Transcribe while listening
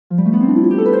Alright,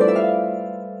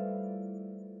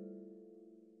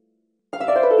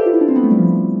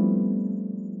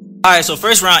 so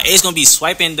first round, A's gonna be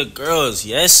swiping the girls,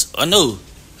 yes or no?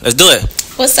 Let's do it.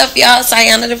 What's up, y'all?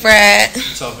 Sayana the Brad. You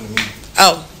talking to me?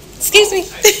 Oh, excuse me.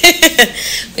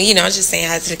 But you know, I was just saying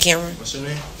hi to the camera. What's your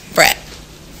name? Brad.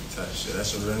 Type shit.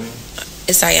 That's your real name?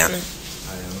 It's Sayana.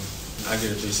 I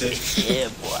get a 360. Yeah,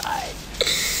 boy.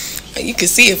 You can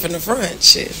see it from the front,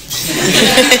 shit.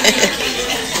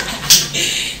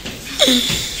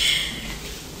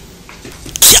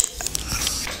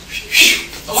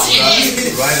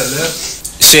 Right or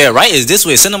left? Shit, right is this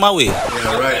way. Send them my way.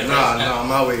 Yeah, right. Nah,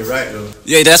 my way right though.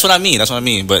 Yeah, that's what I mean. That's what I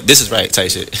mean. But this is right type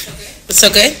shit. So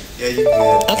good? Yeah, you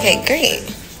good. Okay, great.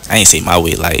 I ain't say my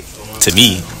way like to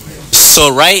me. So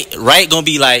right gonna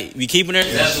be like we keeping her.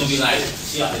 That's gonna be like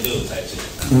she ought to do type shit.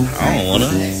 I don't wanna.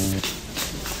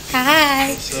 Hi.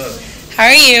 What's up? How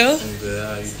are you? I'm good.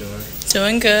 How you doing?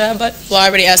 Doing good. But well, I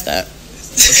already asked that.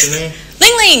 What's your name?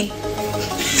 Ling Ling.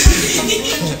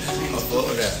 I fuck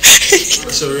with that.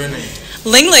 What's your real name?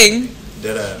 Ling Ling.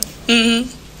 Dead eye.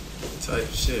 Type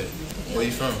shit. Where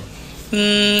you from?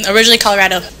 Originally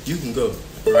Colorado. You can go.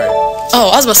 Right. Oh,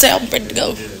 I was about to say I'm ready to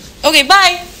go. Okay,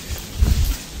 bye.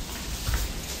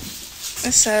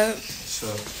 What's up? What's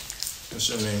up? What's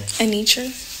your name? Anitra.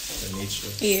 Anitra.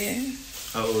 Yeah.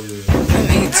 How old are you?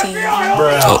 I'm 18.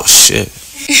 Oh shit.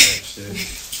 Type shit.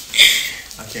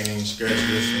 I can't even scratch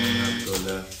this one. I have to go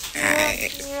left.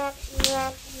 Alright.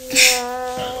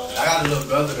 I got a little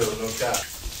brother though, no cap.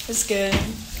 What's good?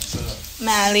 What's up?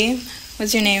 Mally.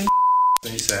 What's your name?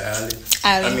 You said Ali?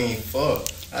 Ali. I mean, fuck.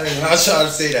 I didn't know I was trying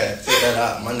to say that. Take that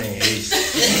out. My name is Ace.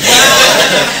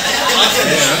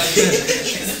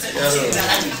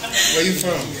 Where you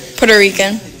from? Puerto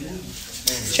Rican.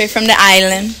 Straight from the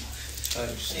island.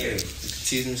 Type shit. You can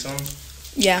tease me something?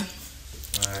 Yeah.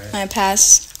 Alright. My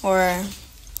past or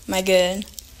my good.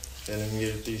 Yeah, let me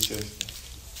get a 360.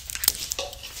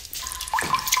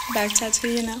 Back tattoo,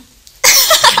 you know.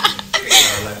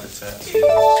 I like the tattoo.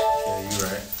 Yeah, you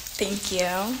right. Thank you.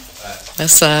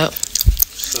 What's up?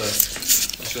 What's up?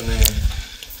 What's your name?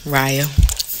 Raya.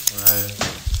 Alright.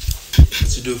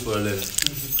 What you do for a living?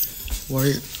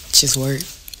 Work. Just work.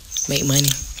 Make money.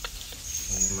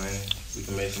 Make money. We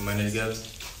can make some money together.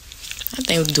 I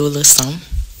think we can do a little something.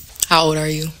 How old are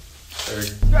you? 30.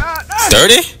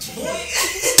 30?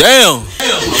 Damn.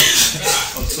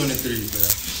 I'm 23, bro.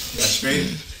 That's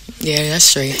straight? Yeah, that's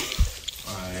straight.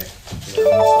 Alright. Yeah,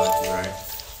 I'm most likely right.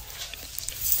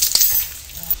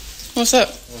 What's up?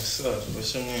 What's up?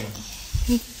 What's your name?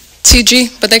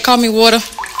 TG, but they call me Water.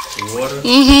 Water?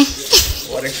 Mm-hmm.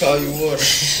 Why they call you Water?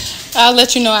 I'll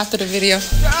let you know after the video.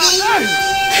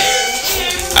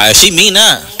 Alright, she mean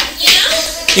that.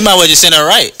 You might well just send her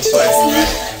right.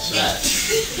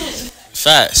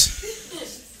 Facts.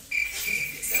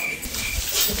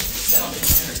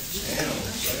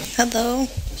 Hello.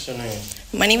 What's your name?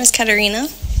 My name is Katarina.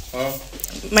 Huh?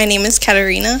 My name is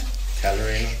Katarina.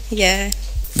 Katarina? Yeah.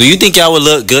 Do you think y'all would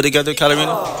look good together,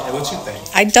 Katarina? Hey, what you think?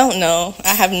 I don't know.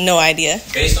 I have no idea.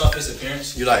 Based off his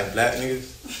appearance? You like black niggas?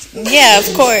 Yeah,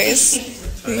 of course.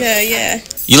 Yeah.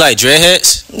 You like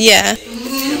dreadheads? Yeah.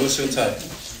 Hey, what's your type?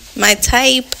 My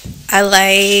type, I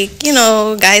like, you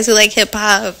know, guys who like hip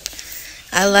hop.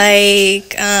 I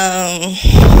like,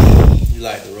 You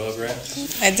like the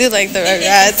Rugrats? I do like the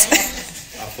Rugrats.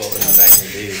 I fought with them back in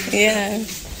the day. Yeah.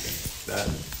 That.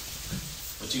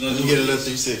 What you gonna You do? get a little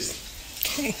 360.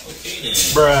 Okay then.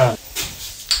 Bruh.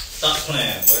 Stop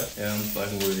playing, boy. Yeah, I'm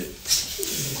fucking with it.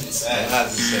 I have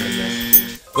to say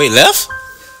that. Wait, left?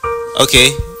 Okay.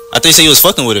 I thought you said you was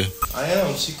fucking with her. I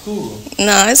am. She cool.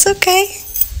 No, it's okay.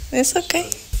 It's okay.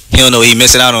 He don't know what he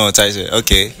missing out on type shit.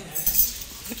 Okay.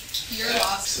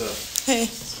 What's up? Hey,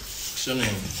 What's your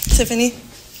name? Tiffany.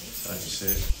 Type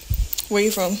shit. Where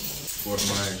you from? Fort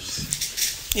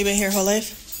Myers. You been here your whole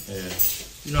life? Yeah.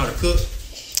 You know how to cook?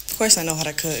 Of course I know how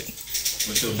to cook.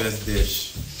 What's your best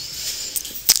dish?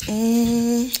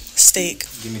 Steak.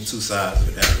 Give me 2 sides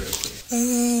with that real quick.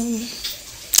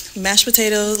 Mashed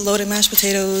potatoes, loaded mashed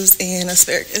potatoes, and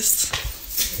asparagus.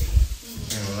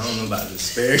 I don't know about the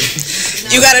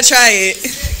asparagus. You gotta try it.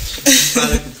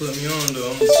 Probably can put me on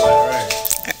though. I'm just like, alright.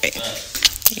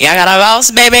 Alright. Y'all got a boss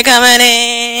baby coming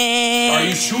in. Are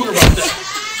you sure about that?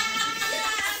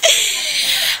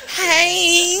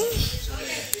 Hey.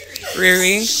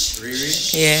 Riri.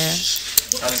 Riri? Yeah.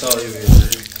 I told you it,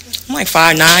 Riri. I'm like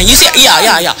 5'9". You see?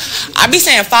 Yeah. I be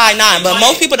saying 5'9", but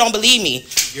most people don't believe me.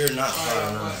 You're not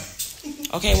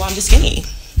 5'9". Okay, well I'm just skinny.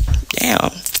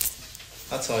 Damn.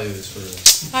 I told you this for real.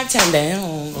 5'10" down.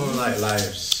 I don't like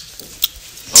liars.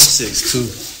 I'm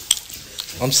 6'2".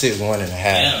 I'm 6'1.5".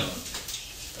 Damn.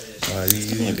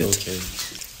 You okay?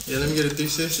 Yeah, let me get a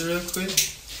 360 real quick.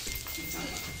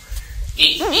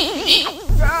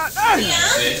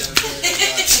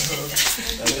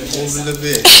 Move a little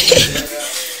bit.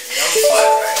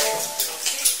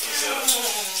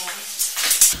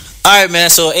 All right, man.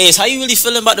 So, Ace, how you really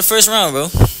feeling about the first round, bro?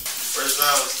 First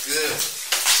round was good.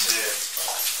 Shit.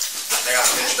 I think I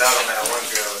missed out on that one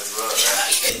girl as well,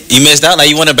 man. You missed out? Like,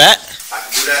 you want to bat? I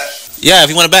can do that. Yeah,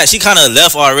 if you want to bat. She kind of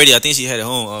left already. I think she headed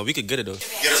home. We could get it, though.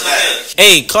 Get her back.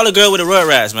 Hey, call a girl with the rug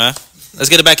rats, man. Let's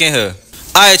get her back in here.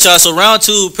 All right, y'all. So, round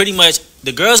 2, pretty much,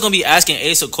 the girl's going to be asking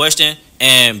Ace a question.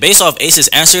 And based off Ace's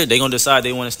answer, they're going to decide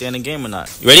they want to stay in the game or not.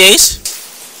 You ready, Ace?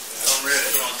 I'm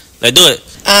ready. Let's do it.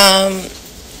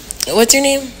 What's your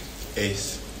name?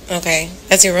 Ace. Okay,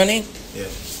 that's your real name? Yeah.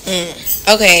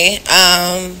 Okay,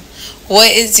 what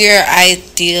is your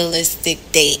idealistic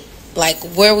date? Like,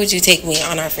 where would you take me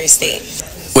on our first date?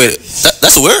 Wait,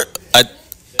 that's a word?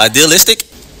 Idealistic?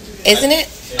 Isn't it?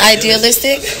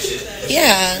 Idealistic?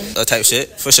 Yeah. Type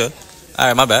shit, for sure. All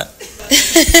right, my bad.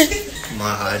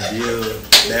 My ideal,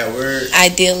 that word,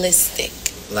 Idealistic.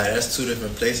 like that's two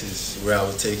different places where I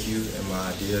would take you in my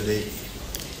ideal date.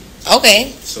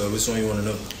 Okay, So which one you want to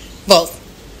know? both.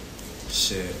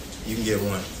 Shit, you can get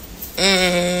one.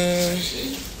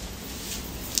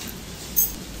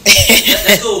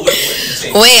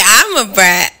 Wait, I'm a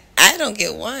brat. I don't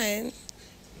get one. I'm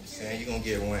saying you gonna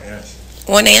get one answer.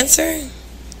 One answer?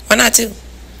 Why not two?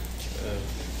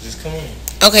 Just come on.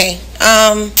 Okay,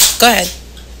 go ahead.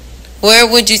 Where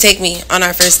would you take me on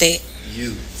our first date?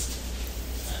 You.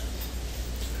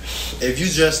 If you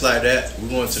dress like that, we're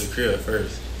going to the crib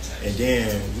first, and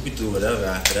then we could do whatever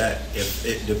after that. If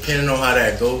it depending on how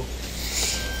that go.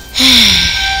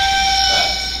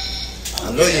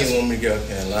 I know you ain't want me to get up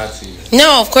here and lie to you.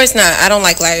 No, of course not. I don't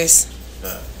like liars.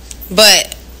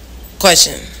 But,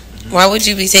 question. Why would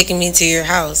you be taking me to your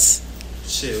house?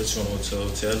 Shit, what you want to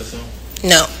hotel or something?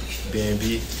 No.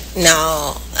 B&B?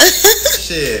 No.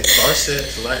 Shit, car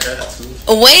sets like that too.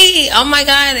 Wait, oh my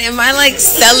God, am I like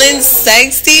selling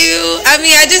sex to you? I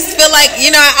mean, I just feel like,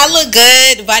 you know, I look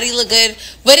good, body look good,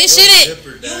 but it shouldn't.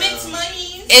 You make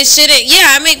money. It shouldn't. Yeah,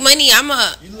 I make money. You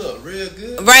look real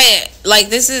good. Right. Like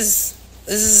this is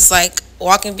like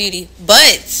walking beauty,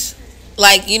 but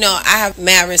like, you know, I have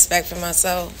mad respect for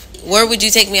myself. Where would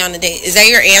you take me on a date? Is that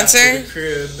your answer? After the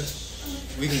crib,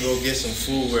 we can go get some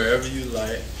food wherever you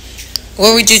like.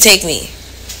 Where would you take me?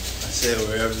 I said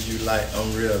wherever you like.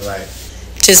 I'm real like.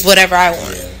 Just whatever I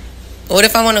want. Yeah. What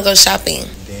if I want to go shopping?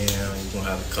 Damn, you gonna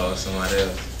have to call somebody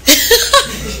else.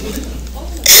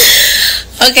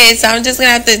 Okay, so I'm just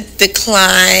gonna have to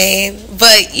decline.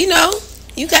 But you know,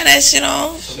 you got that shit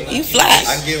on. You fly.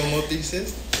 I can give them up these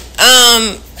sis.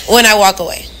 When I walk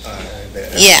away.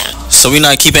 Alright, Yeah. So we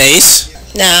not keeping Ace?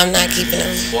 Nah, I'm not keeping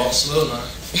them. walk slow now.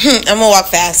 I'm gonna walk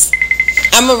fast.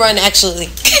 I'm gonna run actually,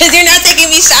 cause you're not taking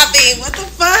me shopping. What the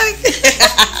fuck?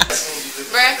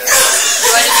 Bruh.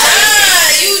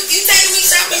 You taking me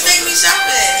shopping? You taking me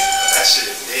shopping? That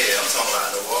shit is dead. I'm talking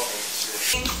about the walking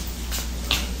shit.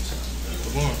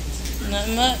 Come on.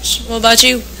 Nothing much. What about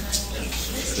you?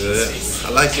 Good. I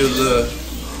like your look.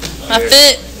 My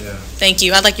fit? Yeah. Thank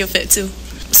you. I like your fit too.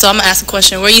 So I'm gonna ask a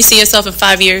question. Where you see yourself in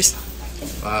 5 years?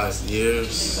 5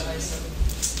 years. I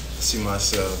see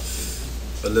myself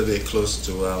a little bit closer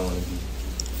to where I want to be.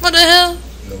 What the hell?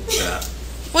 No cap.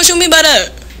 What you mean by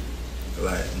that?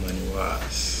 Like money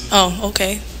wise. Oh,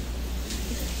 okay.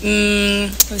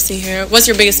 Let's see here. What's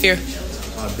your biggest fear?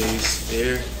 My biggest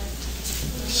fear?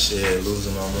 Shit,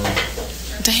 losing my mom.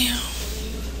 Damn.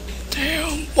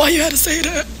 Why you had to say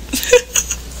that?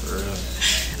 For real.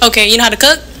 Okay, you know how to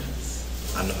cook?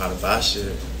 I know how to buy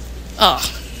shit. Oh,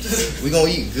 We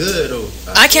gonna eat good though.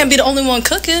 I can't be the only one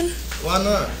cooking. Why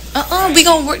not? We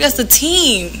gonna work as a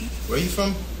team. Where you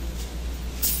from?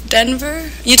 Denver?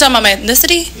 You talking about my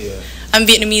ethnicity? Yeah. I'm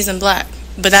Vietnamese and black,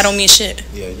 but that don't mean shit.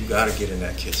 Yeah, you gotta get in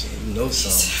that kitchen. You know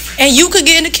something. And you could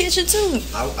get in the kitchen too.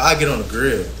 I get on the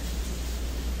grill.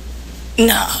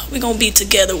 Nah, we gonna be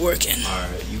together working.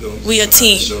 Alright, you gonna We a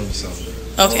team. Show me something.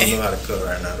 Okay. I don't know how to cook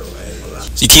right now though. I ain't gonna lie.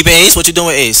 You keeping Ace? What you doing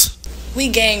with Ace? We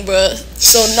gang, bruh.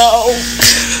 So no.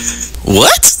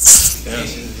 What? Damn,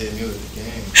 she just hit me with the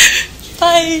game.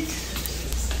 Like,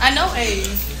 I know A.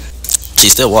 She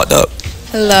still walked up.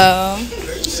 Hello.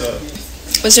 What's up?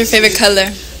 What's your favorite color?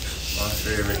 My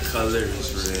favorite color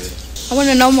is red. I want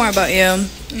to know more about you.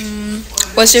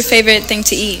 What's your favorite thing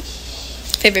to eat?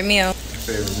 Favorite meal?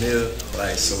 Favorite meal?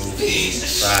 Like soul food,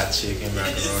 fried chicken,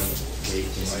 macaroni,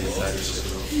 bacon, all that type of shit.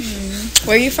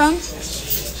 Where are you from?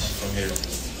 From here.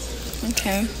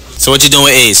 Okay. So what you doing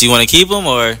with Ace? You want to keep him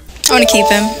or? I want to keep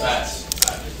him.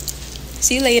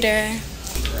 See you later. Ain't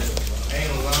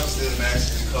no long still, man.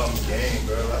 Just call me game,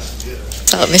 bro. That's good.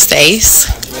 What's up, Mr.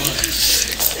 Ace?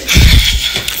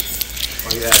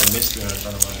 Oh, you had a mystery in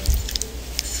front of my name.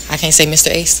 I can't say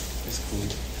Mr. Ace. It's cool.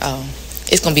 Oh,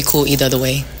 it's gonna be cool either other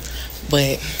way.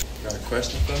 But Got a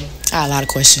question for me? I got a lot of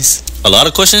questions. A lot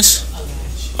of questions?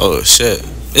 Oh shit.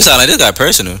 It sound like this got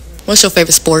personal. What's your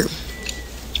favorite sport?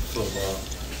 Football.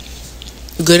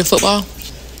 You good at football?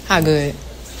 How good?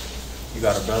 You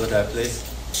got a brother that play?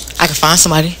 I can find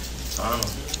somebody. I don't know.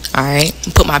 All right,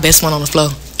 put my best one on the floor.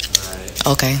 Alright.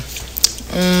 Okay.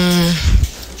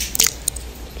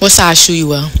 What size shoe you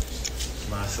wear?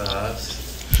 My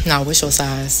size. No, what's your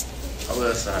size? I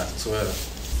wear a size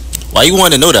 12. Why you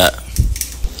want to know that?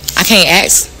 I can't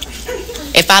ask.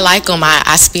 If I like them,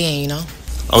 I spin, you know?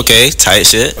 Okay, tight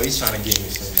shit. Oh, you trying to get me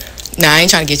something? Nah, I ain't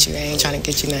trying to get you. I ain't trying to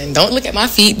get you nothing. Don't look at my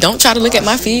feet. Don't try to look at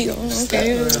my feet.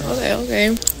 Oh,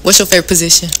 okay. What's your favorite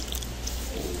position?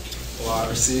 Wide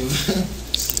receiver.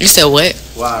 You said what?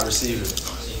 Wide receiver.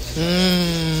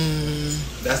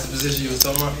 That's the position you was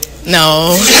talking about?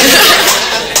 No.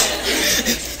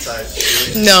 Type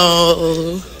shit.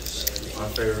 No. My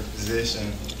favorite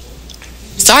position.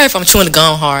 Sorry if I'm chewing the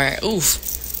gum hard. Oof.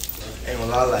 Ain't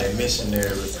gonna lie, like missionary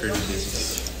with pretty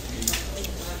bitches.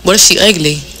 What if she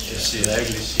ugly? If she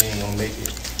ugly, she ain't gonna make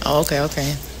it. Oh,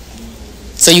 okay.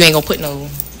 So you ain't gonna put no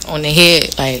on their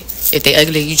head, like, if they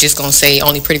ugly, you just gonna say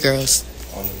only pretty girls.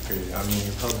 Only pretty. I mean,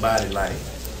 her body like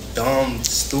dumb,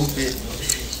 stupid.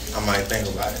 I might think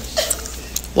about it.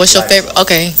 What's your Like- favorite?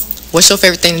 Okay. What's your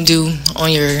favorite thing to do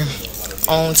on your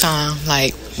own time?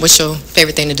 Like, what's your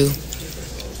favorite thing to do?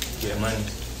 Get money.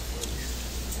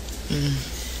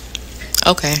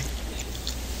 Okay.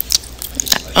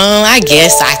 I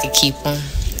guess I could keep them.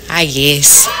 I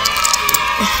guess.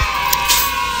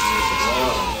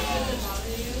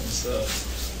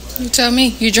 You tell me.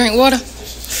 You drink water? Yeah,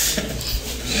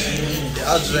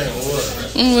 I drink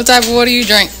water. What type of water you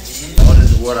drink? All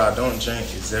this water I don't drink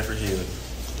is Zephyr Hill.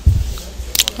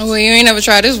 Oh, well, you ain't never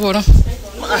tried this water. I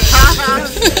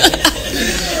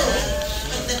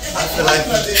feel like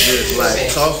you just like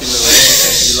talking to me.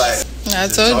 You like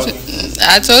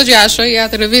I told you I'll show you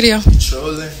after the video.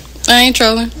 trolling. I ain't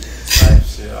trolling. Type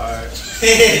shit. All right.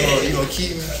 You gonna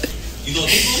keep me?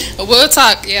 We'll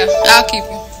talk. Yeah, I'll keep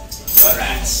you.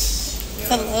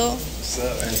 Hello. What's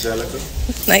up, Angelica?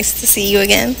 Nice to see you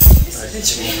again.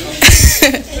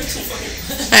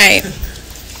 All right.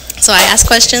 So I ask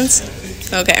questions.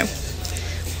 Okay.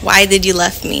 Why did you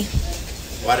left me?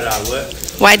 Why did I what?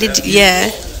 Why did you? Yeah.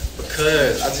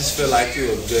 Because I just feel like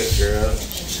you're a good girl.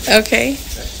 Okay.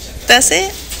 That's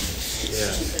it.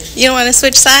 Yeah. You don't want to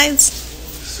switch sides?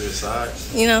 Suicide.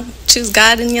 You know, choose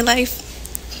God in your life.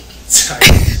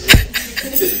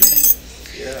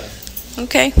 Yeah.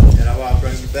 Okay. And that's why I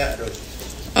bring you back though.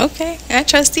 Okay. I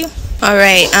trust you. All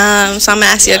right. So I'm gonna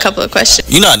ask you a couple of questions.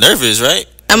 You not nervous, right?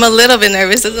 I'm a little bit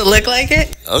nervous. Does it look like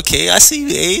it? Okay, I see you,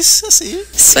 Ace. I see you.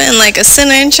 Sweating like a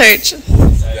sinner in church. You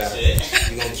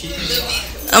gonna keep me?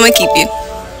 I'm gonna keep you.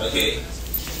 Okay.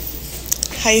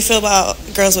 How you feel about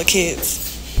girls with kids?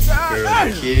 Girls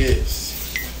and kids.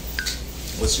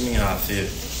 What you mean how I feel?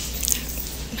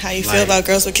 How you Like, feel about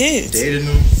girls with kids? Dating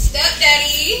them?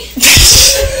 Stepdaddy.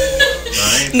 No,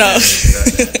 I ain't No.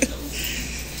 saying that.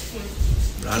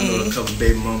 But I know a couple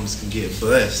baby mamas can get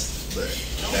bust, but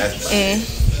that's about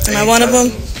it. Am I one of them?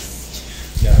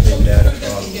 Got baby daddy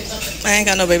problems. I ain't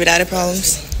got no baby daddy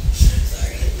problems.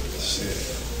 Shit.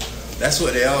 That's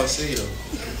what they all say though.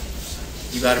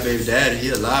 You got a baby daddy, he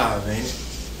alive, ain't it?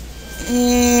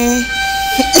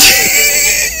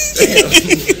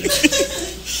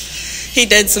 He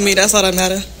dead to me. That's all that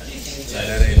matter. Like,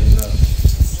 that ain't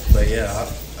enough. But yeah,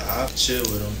 I'll chill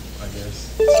with him, I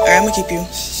guess. All right, I'm gonna keep you.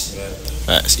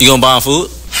 Right. You gonna buy him food?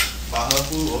 Buy her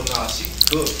food? Oh nah, she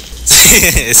cook.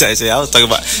 It's actually, I was talking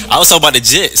about the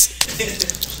jits.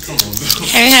 Come on, bro.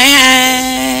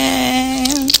 Hey.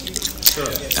 What's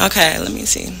up? Okay, let me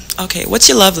see. Okay, what's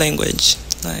your love language?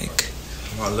 Like,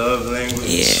 My love language?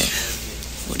 yeah.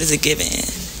 What is it giving?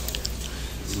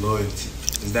 Loyalty.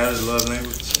 Is that his love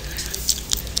language?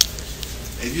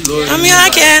 If you loyal to I mean, me, I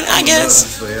like, can, I I'ma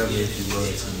guess. love you forever if you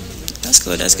loyal to me. That's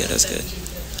good.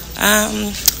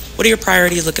 What are your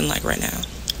priorities looking like right now?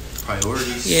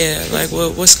 Priorities? Yeah, like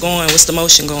what's the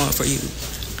motion going for you?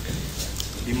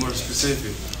 Be more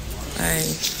specific. Like,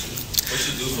 What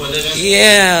you do for a living?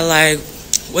 yeah, like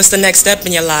what's the next step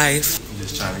in your life? I'm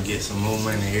just trying to get some more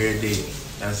money every day.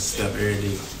 That's a step every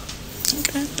day.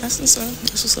 Okay, that's what's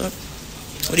up.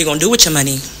 What are you gonna do with your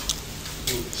money?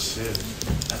 Shit,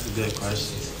 that's a good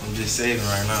question. I'm just saving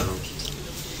right now though.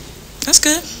 That's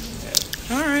good. Yeah.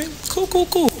 Cool.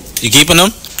 You keeping them?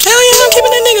 Hell yeah, I'm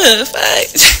keeping that nigga.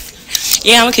 Fuck.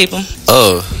 Yeah, I'm gonna keep him.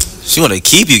 Oh, she want to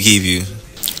keep you.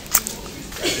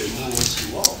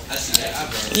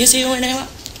 You see who in there?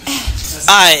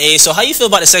 Alright, hey, so how you feel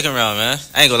about the second round, man?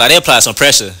 I ain't gonna lie, they apply some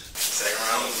pressure.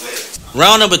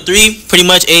 Round number 3, pretty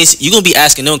much, Ace, you gonna be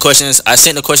asking them questions. I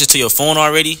sent the questions to your phone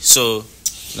already, so,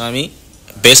 you know what I mean?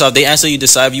 Based off they answer, you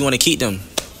decide if you want to keep them.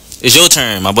 It's your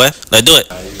turn, my boy. Let's do it.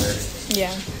 Are you ready?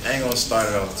 Yeah. I ain't gonna start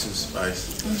it off too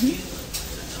spicy.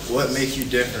 What makes you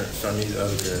different from these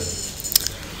other girls?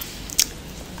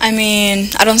 I mean,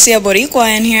 I don't see a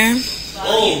Boricua in here.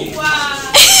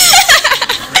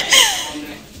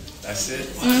 That's it?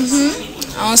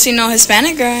 I don't see no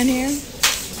Hispanic girl in here.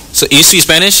 So, you speak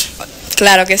Spanish?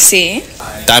 Claro que sí.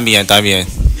 También.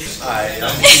 Alright, I'm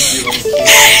gonna keep you.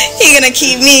 He gonna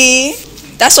keep me.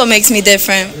 That's what makes me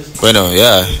different. Bueno,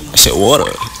 yeah. I said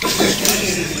water.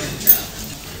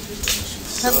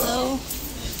 Hello.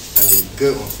 I need a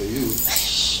good one for you.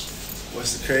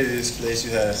 What's the craziest place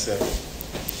you had sex?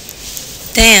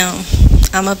 Damn,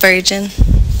 I'm a virgin.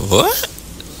 What?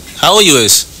 How old you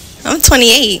is? I'm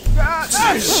 28.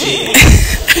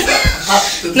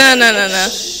 No.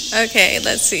 Okay,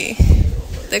 let's see.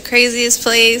 The craziest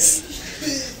place,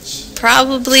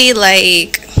 probably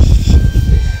like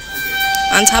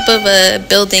on top of a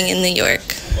building in New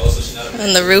York.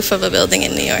 On the roof of a building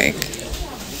in New York.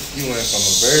 You went from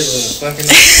a virgin to fucking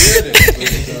in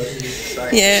the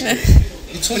building. Yeah.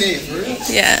 You 28 for real?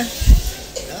 Yeah.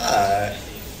 God.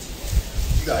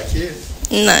 You got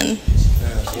kids? None.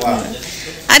 Wow.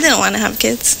 I didn't want to have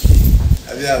kids.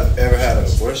 Have you ever had an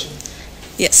abortion?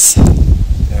 Yes.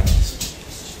 Yeah.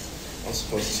 I'm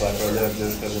supposed to slap her left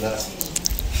just because of that.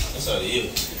 That's all to you.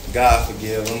 God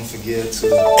forgive, I'm forgive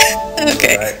too.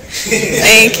 Okay. Right?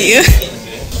 Thank you.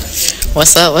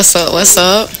 What's up? I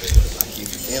keep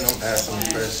forgetting I'm asking the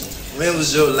question. When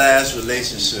was your last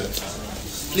relationship?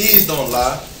 Please don't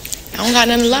lie. I don't got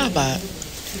nothing to lie about.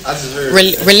 I just heard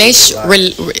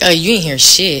You ain't hear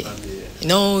shit.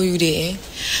 No, you didn't.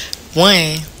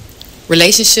 One,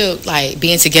 relationship, like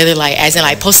being together, like as in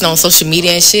like posting on social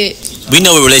media and shit. We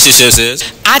know what relationships is.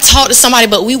 I talked to somebody,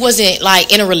 but we wasn't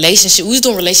like in a relationship. We was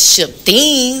doing relationship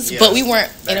things, but we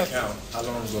weren't. That count. How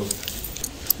long ago?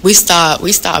 We stopped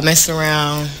messing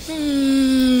around.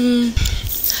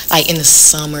 Like in the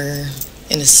summer.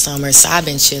 So I've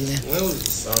been chilling. When was the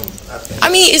summer? I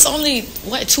mean, it's only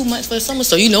 2 months for the summer,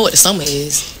 so you know what the summer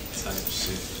is. Type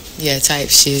shit. Yeah, type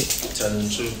shit. Telling the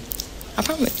truth. I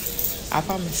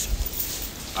promise.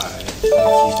 Alright.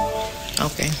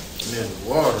 Okay. I need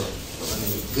water. I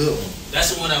need a good one. That's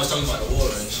the one I was talking about, the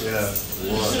water and shit. Yeah,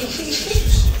 water.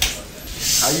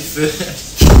 How you feel?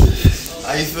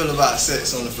 How you feel about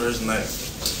sex on the first night?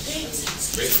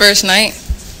 First night,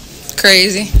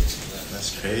 crazy,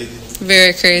 That's crazy.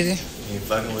 very crazy. You ain't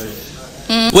fucking with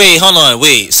it. Wait, hold on,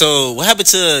 wait. So, what happened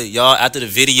to y'all after the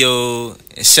video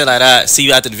and shit like that? See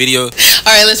you after the video? All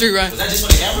right, let's rerun. Was that just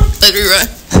for the camera? Let's rerun.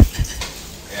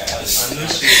 I knew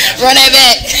she Run that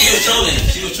back.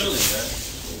 She was trolling,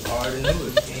 bro. already knew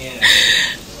it.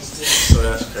 So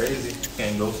that's crazy.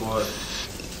 Can't go for it.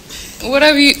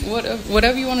 Whatever you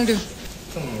want to do.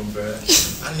 Come on, bro.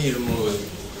 I need a more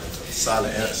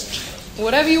solid answer.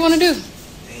 Whatever you want to do.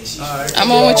 All right,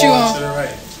 I'm on what you on. To the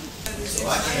right. So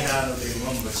I can't have no big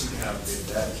mama, but you can have a big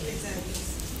daddy.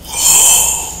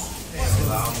 Damn,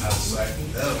 I don't have to like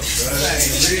that, bro. That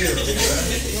ain't real, bro.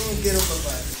 Don't get up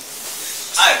about it.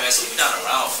 Alright, man, so we down to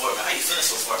round 4, man. How you feeling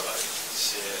so far about it?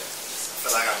 Shit. I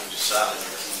feel like I need a shot.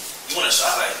 You want a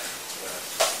shot? Like,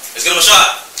 let's get him a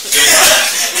shot.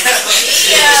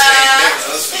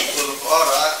 Let's pull the ball,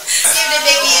 right? Give the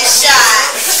baby a shot.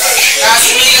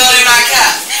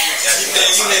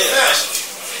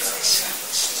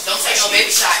 Don't take no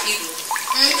baby shot either.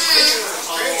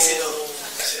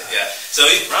 Yeah. So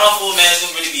round 4, man, it's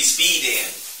gonna really be speed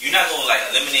dating. You're not gonna like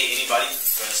eliminate anybody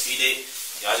during the speed date.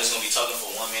 Y'all just gonna be talking for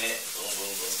 1 minute. Boom,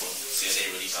 boom, boom, boom. See if they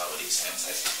really thought what they saying.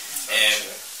 And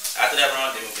after that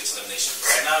round, then we'll get to elimination.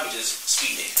 Right now, we just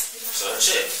speed date. So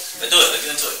shit, let's do it. Let's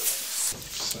get into it.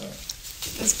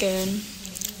 That's good.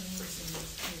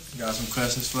 You got some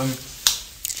questions for me?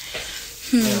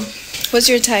 What's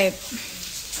your type?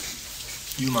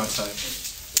 You my type.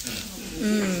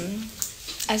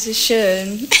 As it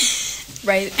should.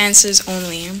 Right answers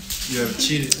only. You ever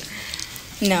cheated?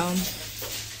 No.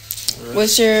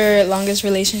 What's your longest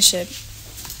relationship?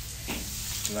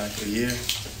 Like a year?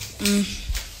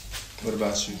 What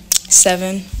about you?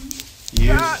 7.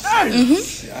 Years?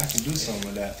 Yeah, I can do something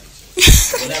with that.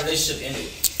 When that relationship ended,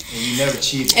 And you never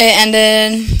cheated. It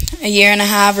ended a year and a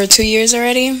half or 2 years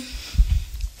already.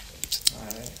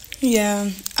 Alright. Yeah.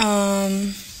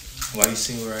 Why you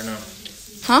single right now?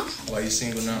 Huh? Why you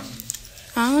single now?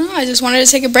 I don't know. I just wanted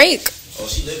to take a break. Oh,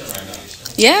 she living right now.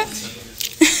 Yeah.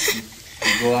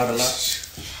 You go out a lot?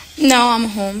 No, I'm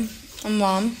home. I'm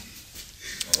mom.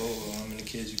 Oh, how many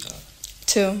kids you got?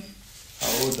 2.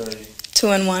 How old are you? 2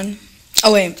 and 1.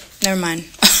 Oh wait, never mind.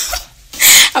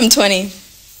 I'm 20.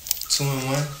 2 and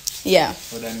 1? Yeah.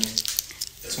 What that mean?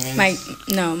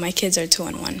 Twins? My kids are 2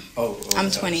 and 1. Oh, I'm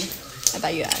 20. I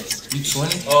thought you asked. You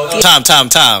 20? Oh, no. Time.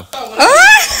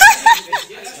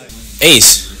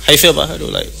 Ace, how you feel about her though?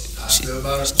 Like, she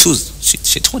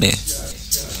 20.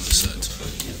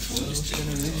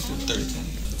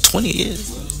 20 years.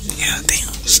 Yeah,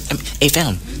 damn. Hey,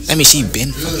 fam. That means she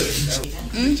been.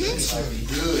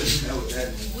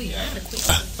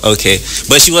 Okay,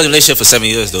 but she was in a relationship for 7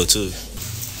 years though too.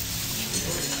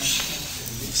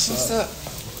 What's up?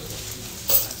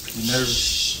 You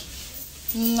nervous?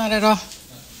 Not at all.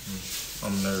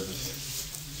 I'm nervous.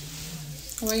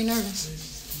 Why are you nervous?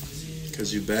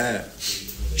 Because you bad.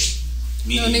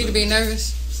 You don't need to be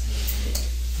nervous.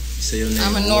 You say your name.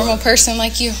 I'm a normal person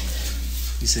like you.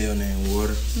 You say your name,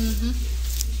 Water.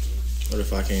 What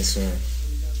if I can't swim?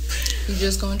 You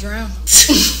just gonna drown.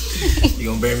 You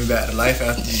gonna bring me back to life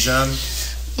after you drown me?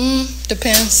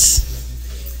 Depends.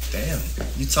 Damn,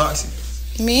 you toxic.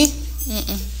 Me?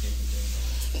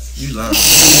 You lying.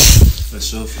 For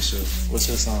sure. What's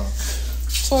your song?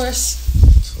 Taurus.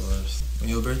 When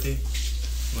your birthday?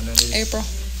 When that is? April.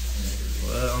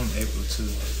 Well, I'm April too.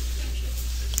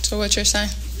 So what's your sign?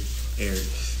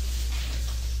 Aries.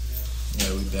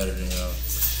 Yeah, we better than y'all.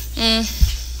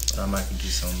 But I might could do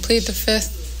something. Plead the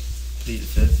 5th. Plead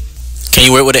the 5th. Can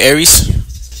you work with the Aries?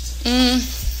 I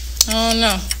don't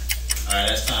know. Alright,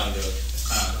 that's time, though.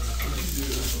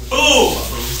 Boom!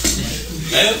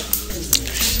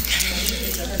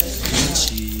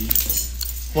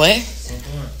 What?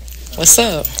 What's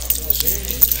up?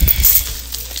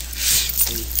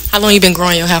 How long you been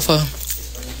growing your hair for?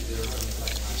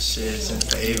 Shit, since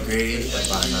the 8th grade,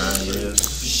 about 9 years.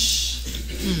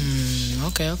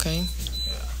 Okay.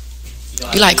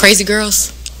 You like crazy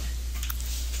girls?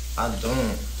 I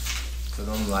don't, cause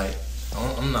I'm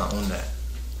not on that.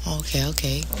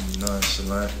 Okay. I'm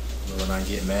nonchalant, but when I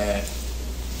get mad,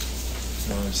 you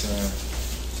know what I'm saying?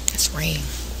 That's rain.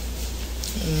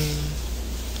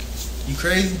 You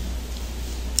crazy?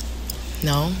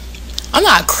 No, I'm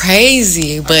not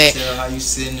crazy, I but can tell how you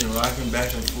sitting and rocking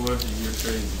back and forth, and you're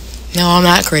crazy. no, I'm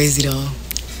not crazy though.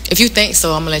 If you think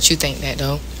so, I'm gonna let you think that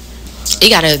though. You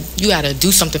gotta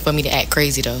do something for me to act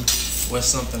crazy though. What's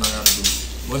something I gotta do?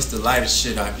 What's the lightest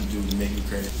shit I can do to make you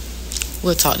crazy?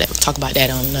 We'll talk about that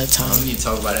on another time. We need to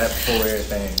talk about that before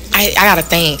everything. I gotta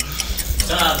think.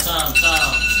 Time.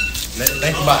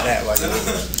 Think about that while you're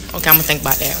over there. Okay, I'm gonna think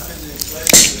about that.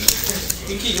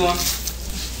 You keep going.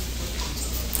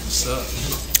 What's up?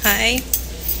 Hi.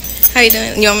 How you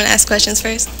doing? You want me to ask questions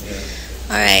first? Yeah.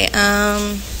 All right.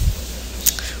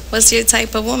 What's your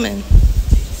type of woman?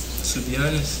 To be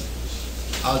honest,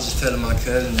 I was just telling my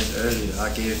cousin this earlier.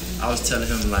 I was telling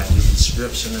him like the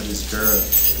description of this girl.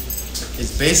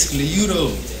 It's basically you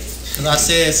though. Cause I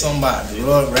said something about the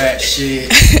rug rat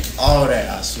shit, all that,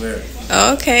 I swear.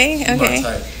 Okay. You my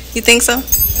type. You think so?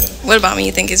 Yeah. What about me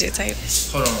you think is your type?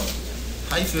 Hold on.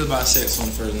 How you feel about sex on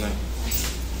the first night?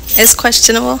 It's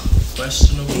questionable.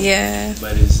 Questionable? Yeah.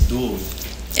 But it's doable.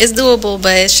 It's doable,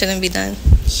 but it shouldn't be done.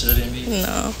 Shouldn't be?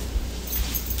 No.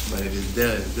 But if it's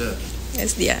there, it's there.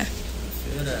 Yeah. I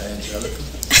feel that, Angelica.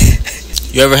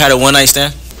 You ever had a one night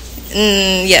stand?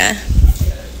 Yeah.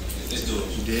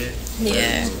 You did?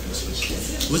 Yeah.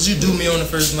 Would you do me on the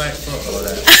first night for all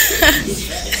that?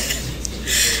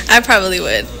 I probably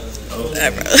would. Oh.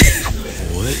 I probably.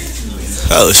 What?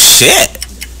 Oh shit!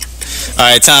 All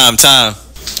right, time.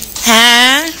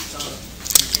 Huh?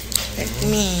 That's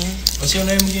me. What's your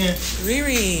name again?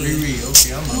 Riri. Riri.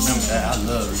 Okay, I'm gonna remember that. I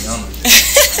love Rihanna.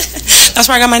 That's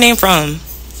where I got my name from.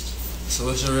 So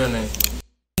what's your real name?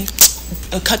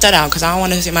 Cut that out, because I don't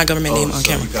want to say my government name on so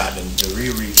camera. you got the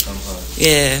Riri from her.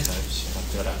 Yeah. Type shit. I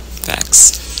feel that.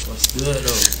 Facts. What's good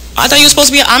though? I thought you were supposed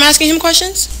to be. I'm asking him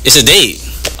questions. It's a date.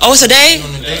 Oh, it's a date. We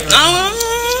on a date right Oh,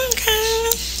 okay.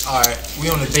 now. All right, we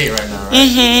on a date right now,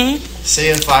 right? Say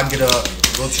if I get up,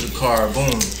 go to the car,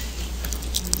 boom,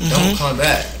 don't come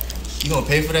back. You gonna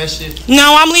pay for that shit?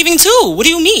 No, I'm leaving too. What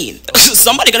do you mean?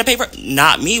 Somebody gonna pay for?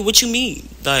 Not me. What you mean?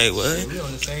 Like what? We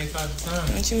on the same type of time.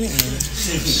 What you mean?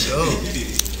 Sure.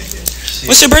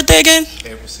 What's your birthday again?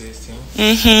 April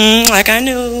 16th. Like I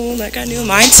knew.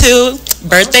 Mine too.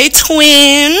 Birthday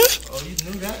twin. Oh, you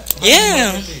knew that?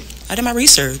 Yeah. I did my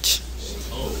research.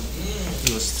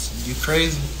 You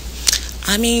crazy?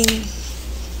 I mean,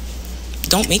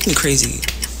 don't make me crazy.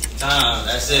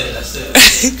 That's it. I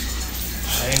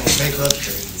ain't gonna make up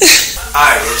crazy.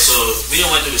 Alright, bro. So we done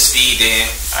went through the speed then.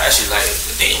 I actually like it.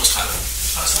 The dating was kind of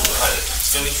smooth. Like,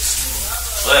 feel me?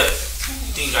 But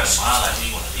you think you got a mind like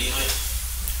who you want to leave with?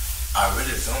 I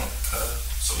really don't, cuz.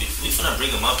 So we finna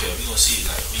bring them up here. We gonna see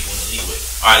like who you want to leave with.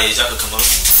 Alright, ladies, y'all can come up.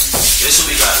 This is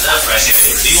what we got left right here.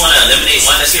 Do you want to eliminate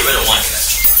one? Let's get rid of one.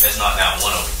 Let's knock down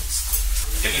one of them.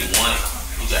 If you want,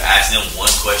 you can ask them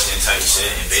one question type shit,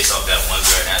 and based off that one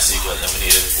girl answer, you can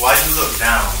eliminate it. Why you look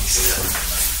down when you say that?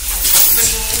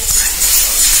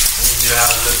 You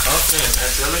have to look confident.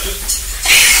 That's delicate.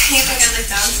 You think I look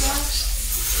down too much?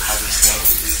 I just think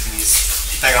you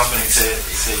think I'm gonna say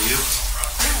you?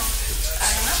 I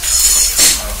don't know.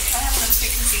 I have no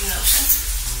preconceived notions.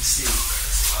 Let me see.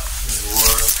 Miss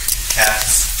Ward,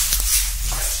 Cats,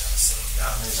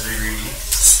 Miss Riri,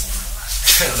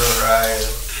 Lil Raya,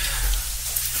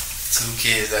 2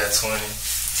 kids at 20. Let's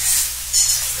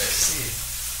see.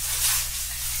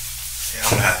 Yeah, I'm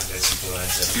gonna have to let you go,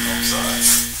 Angelica. I'm sorry.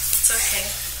 It's okay.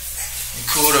 You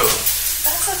cool though.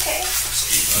 That's okay.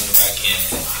 So you bring it back in,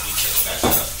 and we kick it back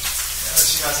up. Yeah,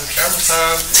 she got some camera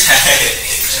time.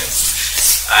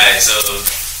 Alright, so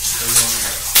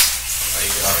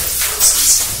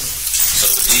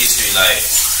with these three, like,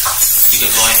 you can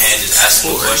go ahead and just ask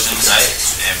them questions, right?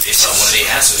 And based on one of their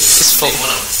answers, pick one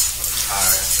of them.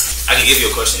 Alright. I can give you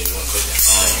a question if you want a question.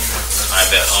 I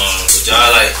bet. Would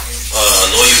y'all like a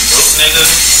loyal broke nigga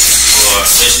or a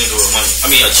rich nigga with money? I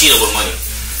mean, a cheater with money.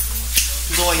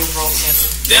 Loyal broke nigga.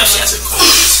 Damn, she answered the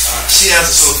question. She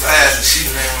answered so fast and she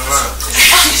didn't even run.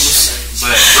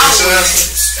 But what's your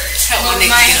answer? Help my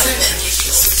My nigga. answer,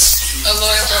 a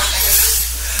loyal broke nigga.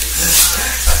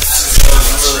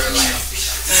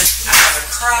 I'd rather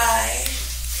cry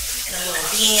in a little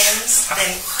Benz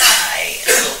than cry in a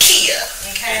little Kia.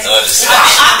 Okay.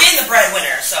 I've been the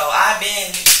breadwinner, so I've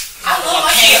been. I love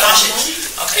my paying shit. for shit.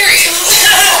 Okay. Period.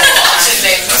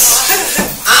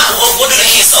 What do the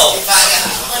kids owe?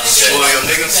 Loyal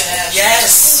niggas?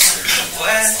 Yes.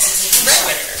 What?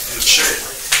 Breadwinner. Sure.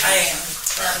 I am.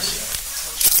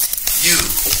 You.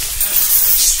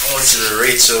 I want you to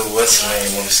rate your what's her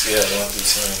name on the scale 1 through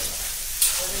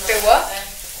 10. Wait, what?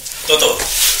 Toto.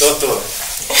 Toto.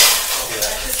 Yeah.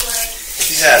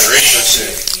 You had to rate your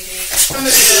shit. I'm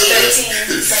gonna do 13.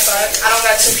 I don't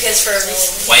got 2 kids for a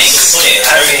reason. Why ain't you gonna play it?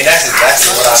 I mean, that's exactly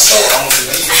what I thought. I'm gonna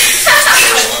believe you.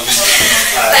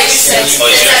 Like you said, Oh,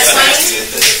 yeah, that's yeah. funny.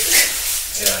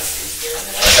 Yeah.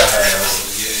 I got her answer.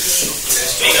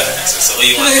 So you got an answer. So who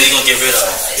you gonna get rid of?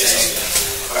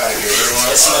 Alright, get rid of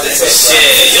one.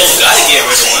 Shit, you gotta get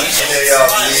rid of one. And then y'all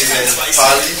believe in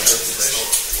poly?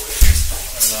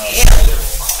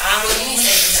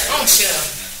 I'm chill.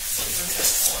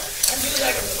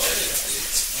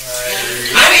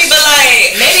 I mean, but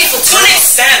like, maybe to an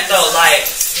extent though, like,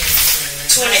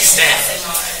 to an extent.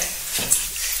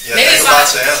 Yeah, Maybe think if about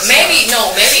your answer. maybe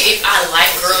if I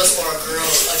like girls or a girl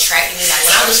attracting me, like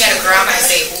when I look at a girl, I might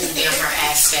say, "Ooh, damn, her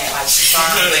ass fat, like she's fine."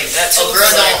 That's So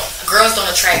girls don't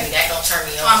attract me. That don't turn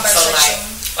me on. So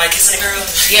like kissing a girl.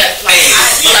 yeah, like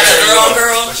Like a girl on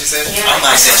girl. What you said? I'm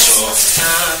bisexual.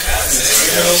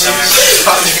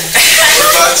 What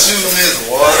about you, Miss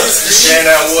Water? You sharing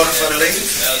that water for the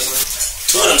ladies?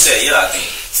 2 of them said yeah, I think.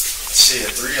 Shit,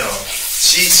 3 of them.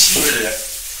 She really, you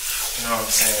know what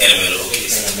I'm saying? In the middle, okay.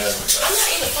 In the middle. I'm not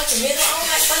in the fucking middle. I don't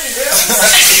like fucking girls.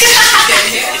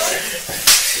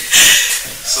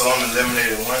 So I'm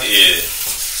eliminated one. Yeah.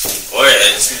 Or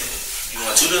you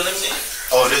want 2 to eliminate?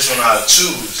 Oh, this one I'll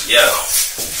choose. Yeah.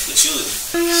 You choose.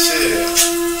 Shit.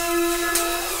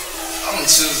 I'm gonna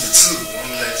choose the 2.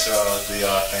 I'm gonna let y'all do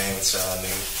y'all thing with y'all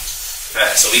niggas.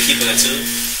 Right, so we keeping it 2.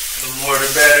 The more the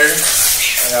better.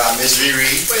 I got Miss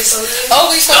Riri. Wait, so Oh,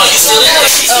 we No, you still in there.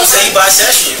 She still say you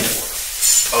bisexual.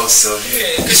 Oh, so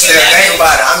you still think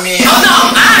about it. I mean, no, you know,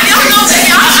 baby,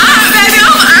 baby, you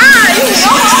wrong.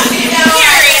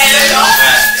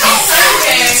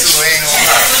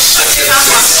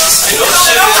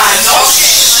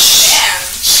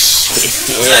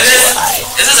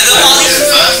 Is this a good volley?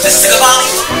 This is a good volley?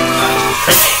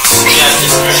 Yeah,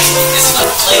 this is a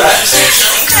flavor.